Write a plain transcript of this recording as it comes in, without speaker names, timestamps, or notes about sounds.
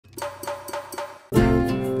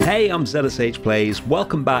Hey, I'm ZSH Plays,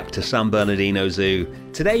 welcome back to San Bernardino Zoo.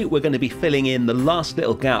 Today we're going to be filling in the last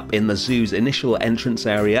little gap in the zoo's initial entrance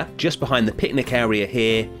area, just behind the picnic area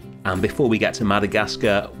here, and before we get to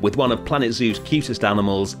Madagascar, with one of Planet Zoo's cutest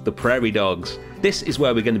animals, the prairie dogs. This is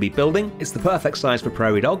where we're going to be building. It's the perfect size for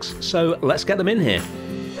prairie dogs, so let's get them in here.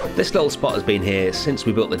 This little spot has been here since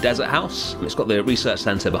we built the desert house. It's got the research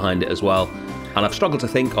centre behind it as well, and I've struggled to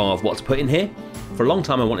think of what to put in here. For a long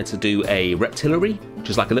time I wanted to do a reptilary, which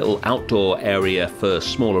is like a little outdoor area for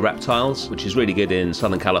smaller reptiles, which is really good in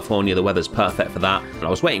Southern California. The weather's perfect for that. And I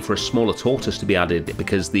was waiting for a smaller tortoise to be added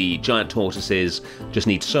because the giant tortoises just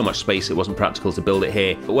need so much space it wasn't practical to build it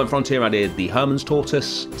here. But when Frontier added the Herman's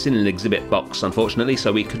tortoise, it's in an exhibit box unfortunately,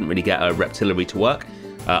 so we couldn't really get a reptilary to work.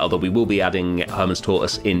 Although we will be adding Herman's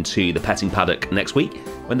tortoise into the petting paddock next week.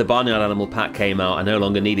 When the barnyard animal pack came out, I no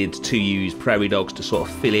longer needed to use prairie dogs to sort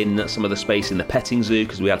of fill in some of the space in the petting zoo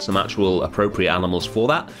because we had some actual appropriate animals for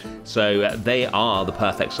that. So they are the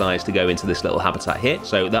perfect size to go into this little habitat here.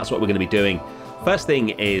 So that's what we're going to be doing. First thing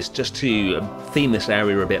is just to theme this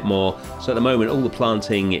area a bit more. So at the moment all the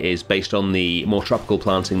planting is based on the more tropical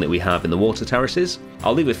planting that we have in the water terraces.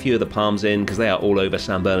 I'll leave a few of the palms in because they are all over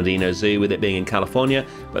San Bernardino Zoo with it being in California,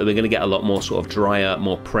 but we're going to get a lot more sort of drier,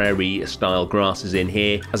 more prairie style grasses in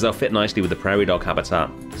here as they'll fit nicely with the prairie dog habitat.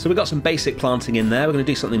 So we've got some basic planting in there. We're going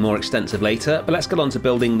to do something more extensive later, but let's get on to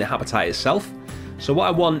building the habitat itself. So what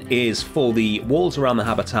I want is for the walls around the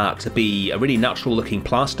habitat to be a really natural looking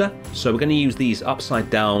plaster. So we're going to use these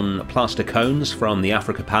upside down plaster cones from the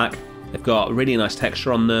Africa pack. They've got a really nice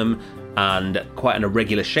texture on them and quite an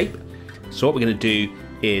irregular shape. So what we're going to do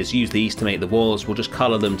is use these to make the walls. We'll just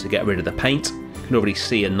colour them to get rid of the paint. You can already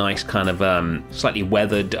see a nice kind of slightly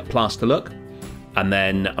weathered plaster look. And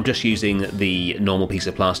then I'm just using the normal piece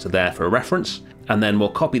of plaster there for a reference. And then we'll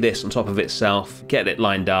copy this on top of itself, get it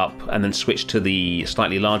lined up, and then switch to the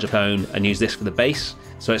slightly larger cone and use this for the base.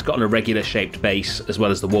 So it's got an irregular shaped base as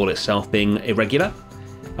well as the wall itself being irregular.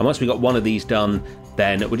 And once we've got one of these done,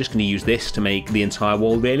 then we're just going to use this to make the entire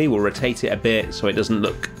wall really. We'll rotate it a bit so it doesn't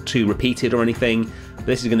look too repeated or anything.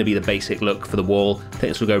 This is going to be the basic look for the wall. I think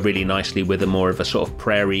this will go really nicely with a more of a sort of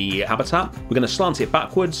prairie habitat. We're going to slant it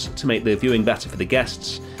backwards to make the viewing better for the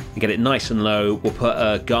guests. And get it nice and low. We'll put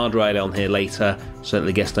a guardrail on here later so that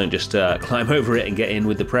the guests don't just climb over it and get in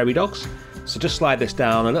with the prairie dogs. So just slide this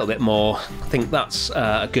down a little bit more. I think that's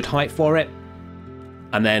a good height for it.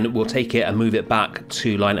 And then we'll take it and move it back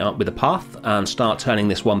to line it up with the path and start turning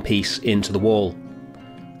this one piece into the wall.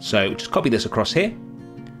 So just copy this across here.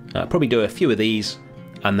 Probably do a few of these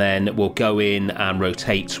and then we'll go in and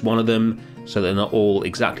rotate one of them so they're not all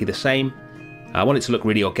exactly the same. I want it to look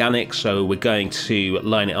really organic, so we're going to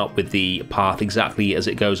line it up with the path exactly as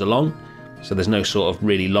it goes along. So there's no sort of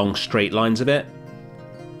really long straight lines of it.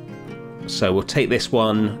 So we'll take this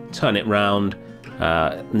one, turn it round,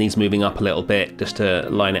 needs moving up a little bit just to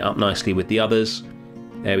line it up nicely with the others.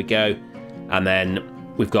 There we go. And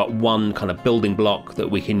then we've got one kind of building block that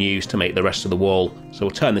we can use to make the rest of the wall. So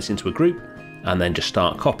we'll turn this into a group and then just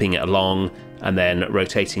start copying it along and then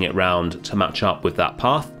rotating it round to match up with that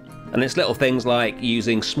path. And it's little things like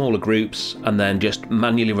using smaller groups and then just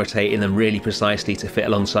manually rotating them really precisely to fit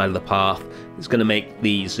alongside of the path. It's going to make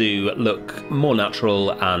the zoo look more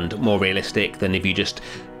natural and more realistic than if you just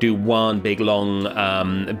do one big long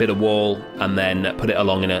bit of wall and then put it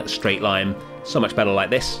along in a straight line. So much better like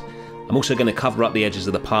this. I'm also going to cover up the edges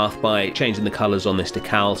of the path by changing the colours on this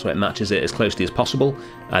decal so it matches it as closely as possible,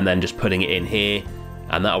 and then just putting it in here.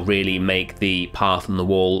 And that'll really make the path and the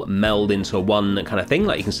wall meld into one kind of thing,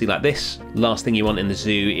 like you can see like this. Last thing you want in the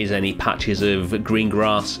zoo is any patches of green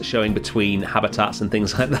grass showing between habitats and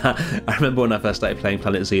things like that. I remember when I first started playing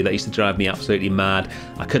Planet Zoo, that used to drive me absolutely mad.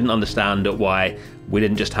 I couldn't understand why we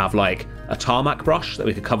didn't just have like a tarmac brush that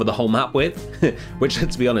we could cover the whole map with, which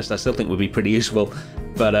to be honest I still think would be pretty useful.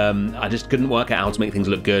 But I just couldn't work out how to make things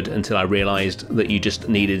look good until I realised that you just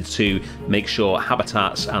needed to make sure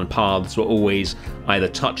habitats and paths were always either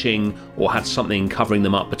touching or had something covering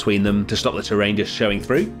them up between them to stop the terrain just showing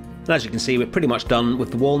through. And as you can see, we're pretty much done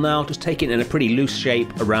with the wall now, just taking it in a pretty loose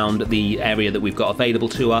shape around the area that we've got available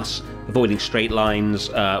to us, avoiding straight lines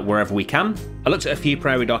wherever we can. I looked at a few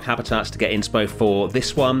prairie dog habitats to get inspo for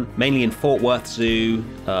this one, mainly in Fort Worth Zoo,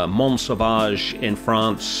 Monde Sauvage in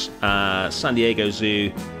France, San Diego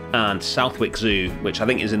Zoo, and Southwick Zoo, which I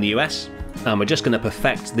think is in the US. We're just going to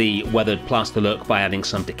perfect the weathered plaster look by adding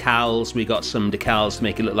some decals. We got some decals to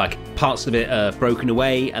make it look like parts of it are broken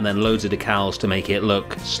away, and then loads of decals to make it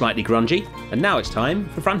look slightly grungy. And now it's time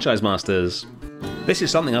for Franchise Masters. This is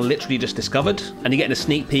something I literally just discovered, and you're getting a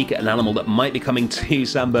sneak peek at an animal that might be coming to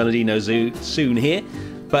San Bernardino Zoo soon here.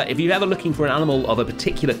 But if you're ever looking for an animal of a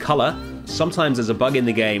particular color, sometimes there's a bug in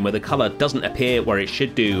the game where the color doesn't appear where it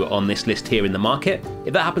should do on this list here in the market.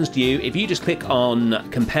 If that happens to you, if you just click on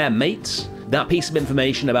compare mates, that piece of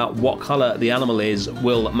information about what color the animal is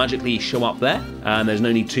will magically show up there, and there's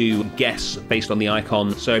no need to guess based on the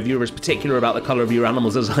icon. So if you're as particular about the color of your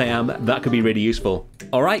animals as I am, that could be really useful.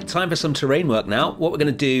 All right, time for some terrain work now. What we're going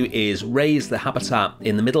to do is raise the habitat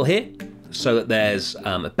in the middle here, so that there's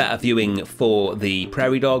a better viewing for the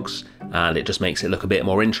prairie dogs, and it just makes it look a bit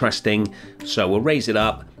more interesting. So we'll raise it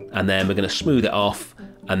up, and then we're going to smooth it off,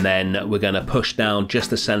 and then we're going to push down just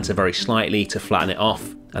the center very slightly to flatten it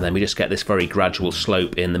off, and then we just get this very gradual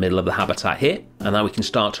slope in the middle of the habitat here, and now we can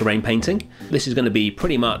start terrain painting. This is going to be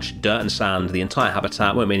pretty much dirt and sand, the entire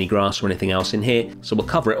habitat, won't be any grass or anything else in here, so we'll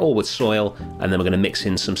cover it all with soil, and then we're going to mix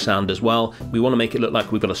in some sand as well. We want to make it look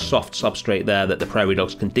like we've got a soft substrate there that the prairie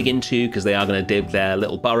dogs can dig into, because they are going to dig their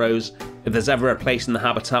little burrows. If there's ever a place in the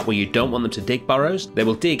habitat where you don't want them to dig burrows, they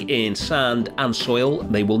will dig in sand and soil.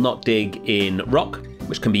 They will not dig in rock,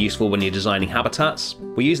 which can be useful when you're designing habitats.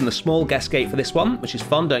 We're using the small guest gate for this one, which is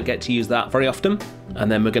fun, don't get to use that very often.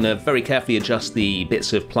 And then we're going to very carefully adjust the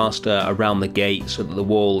bits of plaster around the gate so that the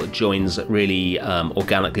wall joins really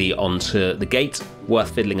organically onto the gate.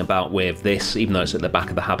 Worth fiddling about with this, even though it's at the back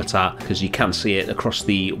of the habitat, because you can see it across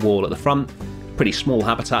the wall at the front. Pretty small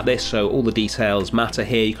habitat this, so all the details matter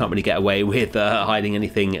here. You can't really get away with hiding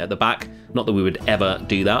anything at the back. Not that we would ever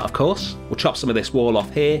do that, of course. We'll chop some of this wall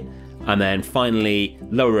off here, and then finally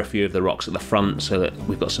lower a few of the rocks at the front so that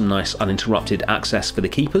we've got some nice uninterrupted access for the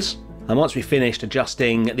keepers. And once we've finished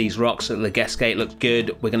adjusting these rocks so that the guest gate looks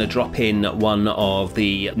good, we're going to drop in one of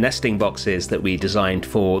the nesting boxes that we designed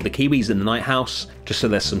for the kiwis in the night house, just so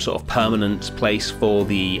there's some sort of permanent place for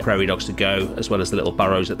the prairie dogs to go, as well as the little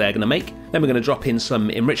burrows that they're going to make. Then we're going to drop in some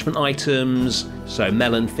enrichment items, so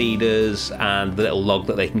melon feeders and the little log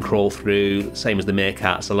that they can crawl through, same as the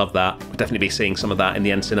meerkats. I love that. We'll definitely be seeing some of that in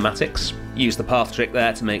the end cinematics. Use the path trick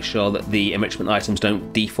there to make sure that the enrichment items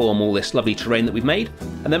don't deform all this lovely terrain that we've made.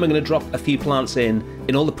 And then we're going to drop a few plants in.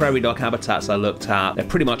 In all the prairie dog habitats I looked at, they're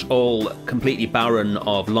pretty much all completely barren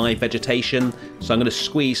of live vegetation. So I'm going to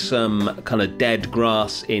squeeze some kind of dead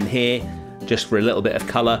grass in here just for a little bit of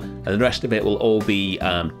colour, and the rest of it will all be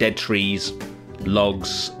dead trees,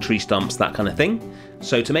 logs, tree stumps, that kind of thing.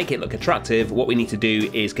 So to make it look attractive, what we need to do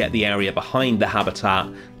is get the area behind the habitat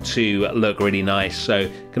to look really nice. So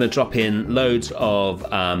going to drop in loads of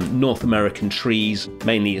North American trees,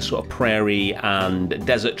 mainly sort of prairie and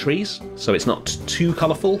desert trees. So it's not too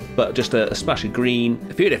colourful, but just a splash of green,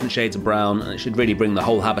 a few different shades of brown, and it should really bring the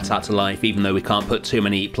whole habitat to life, even though we can't put too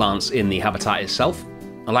many plants in the habitat itself.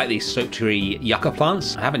 I like these soap tree yucca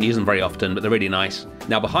plants. I haven't used them very often, but they're really nice.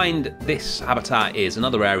 Now behind this habitat is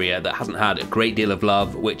another area that hasn't had a great deal of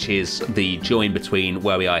love, which is the join between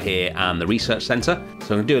where we are here and the research centre. So I'm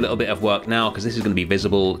going to do a little bit of work now, because this is going to be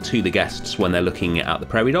visible to the guests when they're looking at the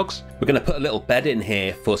prairie dogs. We're going to put a little bed in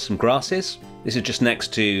here for some grasses. This is just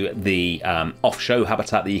next to the off-show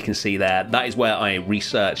habitat that you can see there. That is where I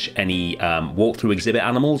research any walkthrough exhibit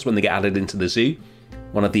animals when they get added into the zoo.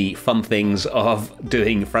 One of the fun things of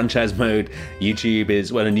doing franchise mode YouTube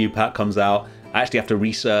is when a new pack comes out, I actually have to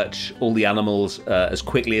research all the animals as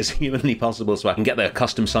quickly as humanly possible so I can get the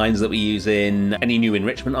custom signs that we use in, any new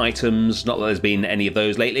enrichment items, not that there's been any of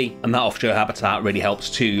those lately, and that off-show habitat really helps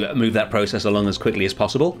to move that process along as quickly as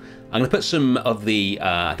possible. I'm going to put some of the,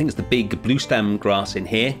 I think it's the big blue stem grass in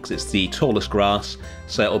here, because it's the tallest grass,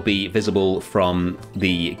 so it'll be visible from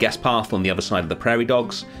the guest path on the other side of the prairie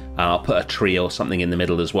dogs. I'll put a tree or something in the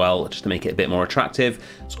middle as well, just to make it a bit more attractive.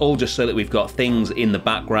 It's all just so that we've got things in the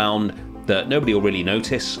background that nobody will really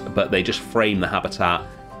notice, but they just frame the habitat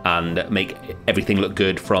and make everything look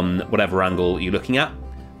good from whatever angle you're looking at.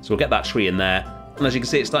 So we'll get that tree in there. And as you can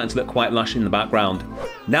see, it's starting to look quite lush in the background.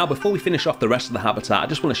 Now, before we finish off the rest of the habitat, I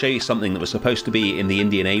just want to show you something that was supposed to be in the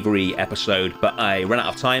Indian Aviary episode, but I ran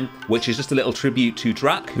out of time, which is just a little tribute to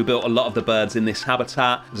Drac, who built a lot of the birds in this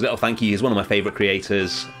habitat. As a little thank you, he's one of my favourite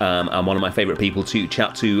creators, and one of my favourite people to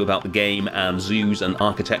chat to about the game and zoos and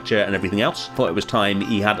architecture and everything else. Thought it was time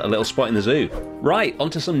he had a little spot in the zoo. Right,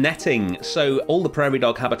 onto some netting. So all the prairie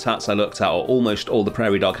dog habitats I looked at, or almost all the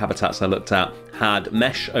prairie dog habitats I looked at, had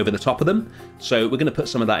mesh over the top of them. So we're going to put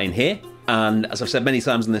some of that in here. And as I've said many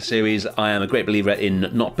times in this series, I am a great believer in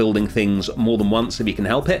not building things more than once if you can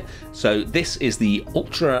help it. So this is the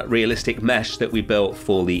ultra realistic mesh that we built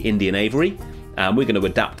for the Indian Aviary. And we're going to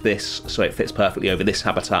adapt this so it fits perfectly over this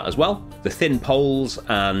habitat as well. The thin poles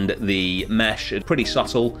and the mesh are pretty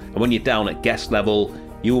subtle, and when you're down at guest level,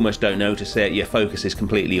 You almost don't notice it, your focus is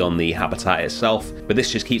completely on the habitat itself, but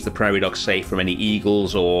this just keeps the prairie dogs safe from any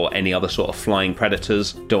eagles or any other sort of flying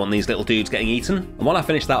predators. Don't want these little dudes getting eaten. And while I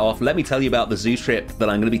finish that off, let me tell you about the zoo trip that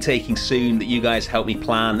I'm going to be taking soon that you guys helped me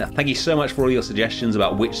plan. Thank you so much for all your suggestions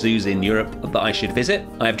about which zoos in Europe that I should visit.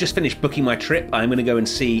 I have just finished booking my trip. I'm going to go and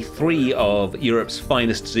see 3 of Europe's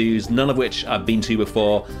finest zoos, none of which I've been to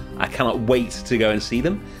before. I cannot wait to go and see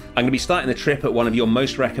them. I'm going to be starting the trip at one of your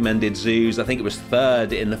most recommended zoos. I think it was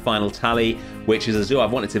 3rd in the final tally, which is a zoo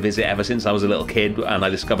I've wanted to visit ever since I was a little kid, and I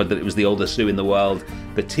discovered that it was the oldest zoo in the world,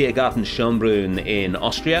 the Tiergarten Schönbrunn in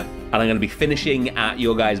Austria. And I'm going to be finishing at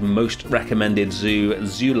your guys' most recommended zoo,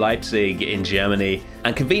 Zoo Leipzig in Germany.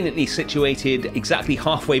 And conveniently situated exactly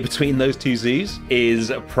halfway between those 2 zoos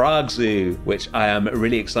is Prague Zoo, which I am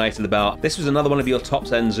really excited about. This was another one of your top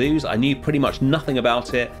 10 zoos. I knew pretty much nothing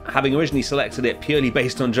about it. Having originally selected it purely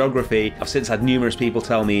based on geography, I've since had numerous people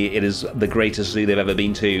tell me it is the greatest zoo they've ever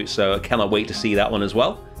been to, so I cannot wait to see that one as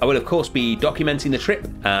well. I will of course be documenting the trip,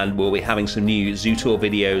 and we'll be having some new zoo tour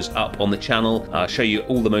videos up on the channel. I'll show you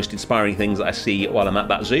all the most inspiring things that I see while I'm at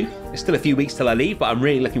that zoo. It's still a few weeks till I leave, but I'm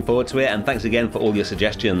really looking forward to it, and thanks again for all your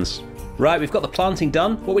suggestions. Right, we've got the planting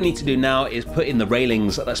done. What we need to do now is put in the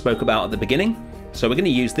railings that I spoke about at the beginning. So we're going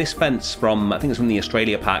to use this fence from, I think it's from the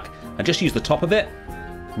Australia pack, and just use the top of it.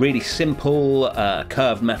 Really simple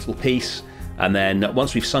curved metal piece, and then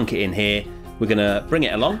once we've sunk it in here, we're going to bring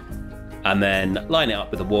it along and then line it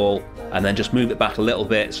up with the wall, and then just move it back a little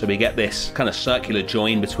bit so we get this kind of circular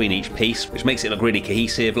join between each piece, which makes it look really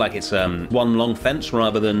cohesive, like it's one long fence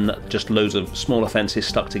rather than just loads of smaller fences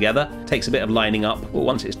stuck together. Takes a bit of lining up, but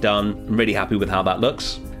once it's done, I'm really happy with how that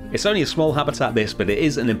looks. It's only a small habitat this, but it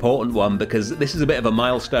is an important one because this is a bit of a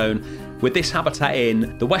milestone. With this habitat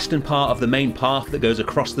in, the western part of the main path that goes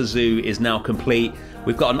across the zoo is now complete.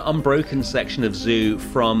 We've got an unbroken section of zoo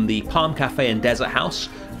from the Palm Cafe and Desert House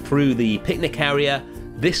through the picnic area,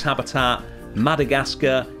 this habitat,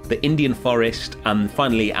 Madagascar, the Indian forest, and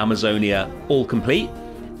finally Amazonia, all complete.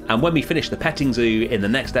 And when we finish the petting zoo in the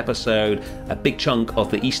next episode, a big chunk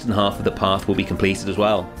of the eastern half of the path will be completed as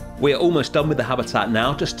well. We are almost done with the habitat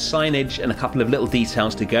now, just signage and a couple of little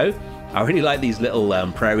details to go. I really like these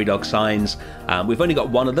little prairie dog signs. We've only got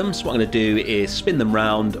one of them, so what I'm going to do is spin them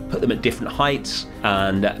round, put them at different heights,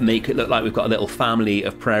 and make it look like we've got a little family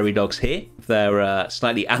of prairie dogs here. They're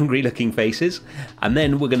slightly angry looking faces. And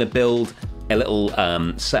then we're going to build a little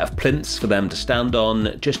set of plinths for them to stand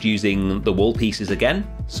on, just using the wall pieces again.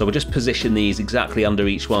 So we'll just position these exactly under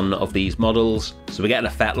each one of these models, so we get an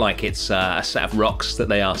effect like it's a set of rocks that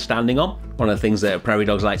they are standing on. One of the things that prairie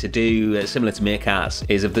dogs like to do, similar to meerkats,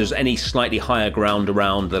 is if there's any slightly higher ground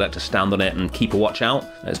around, they like to stand on it and keep a watch out.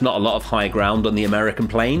 There's not a lot of high ground on the American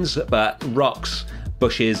plains, but rocks,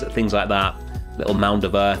 bushes, things like that, little mound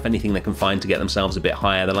of earth, anything they can find to get themselves a bit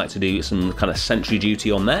higher, they like to do some kind of sentry duty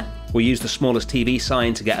on there. We'll use the smallest TV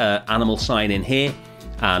sign to get an animal sign in here,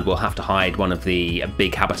 and we'll have to hide one of the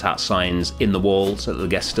big habitat signs in the wall so that the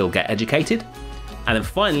guests still get educated. And then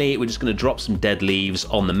finally, we're just going to drop some dead leaves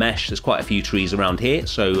on the mesh. There's quite a few trees around here,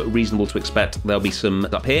 so reasonable to expect there'll be some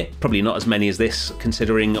up here. Probably not as many as this,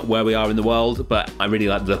 considering where we are in the world, but I really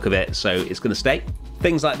like the look of it, so it's going to stay.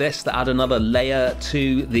 Things like this that add another layer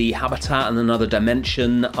to the habitat and another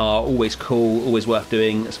dimension are always cool, always worth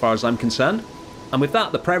doing as far as I'm concerned. And with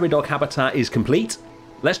that, the prairie dog habitat is complete.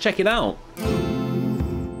 Let's check it out.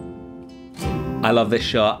 I love this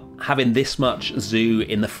shot. Having this much zoo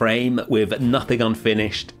in the frame with nothing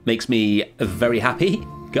unfinished makes me very happy.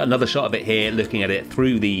 Got another shot of it here, looking at it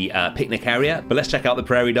through the picnic area. But let's check out the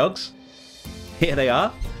prairie dogs. Here they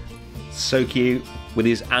are. So cute, with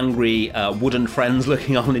his angry wooden friends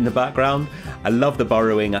looking on in the background. I love the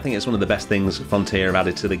burrowing. I think it's one of the best things Frontier have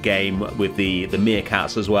added to the game, with the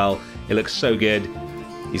meerkats as well. It looks so good.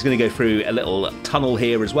 He's going to go through a little tunnel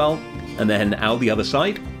here as well, and then out the other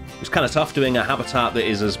side. It's kind of tough doing a habitat that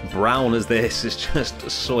is as brown as this. It's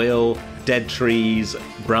just soil, dead trees,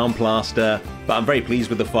 brown plaster, but I'm very pleased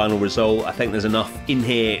with the final result. I think there's enough in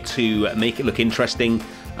here to make it look interesting,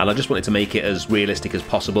 and I just wanted to make it as realistic as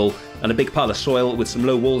possible. And a big pile of soil with some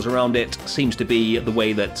low walls around it seems to be the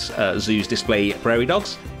way that zoos display prairie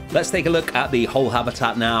dogs. Let's take a look at the whole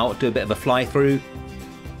habitat now, do a bit of a fly through.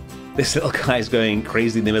 This little guy's going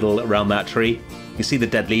crazy in the middle around that tree. You can see the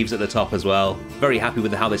dead leaves at the top as well. Very happy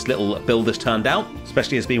with how this little build has turned out,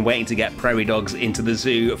 especially as been waiting to get prairie dogs into the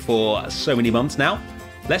zoo for so many months now.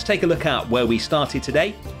 Let's take a look at where we started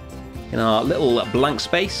today in our little blank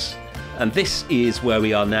space. And this is where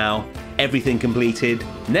we are now. Everything completed.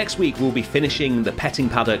 Next week we'll be finishing the petting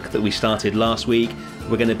paddock that we started last week.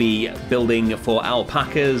 We're going to be building for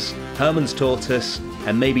alpacas, Herman's tortoise,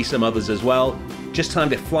 and maybe some others as well. Just time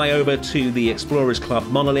to fly over to the Explorers Club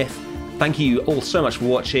monolith. Thank you all so much for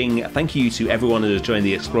watching. Thank you to everyone who has joined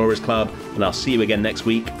the Explorers Club, and I'll see you again next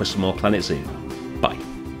week for some more Planet Zoo. Bye.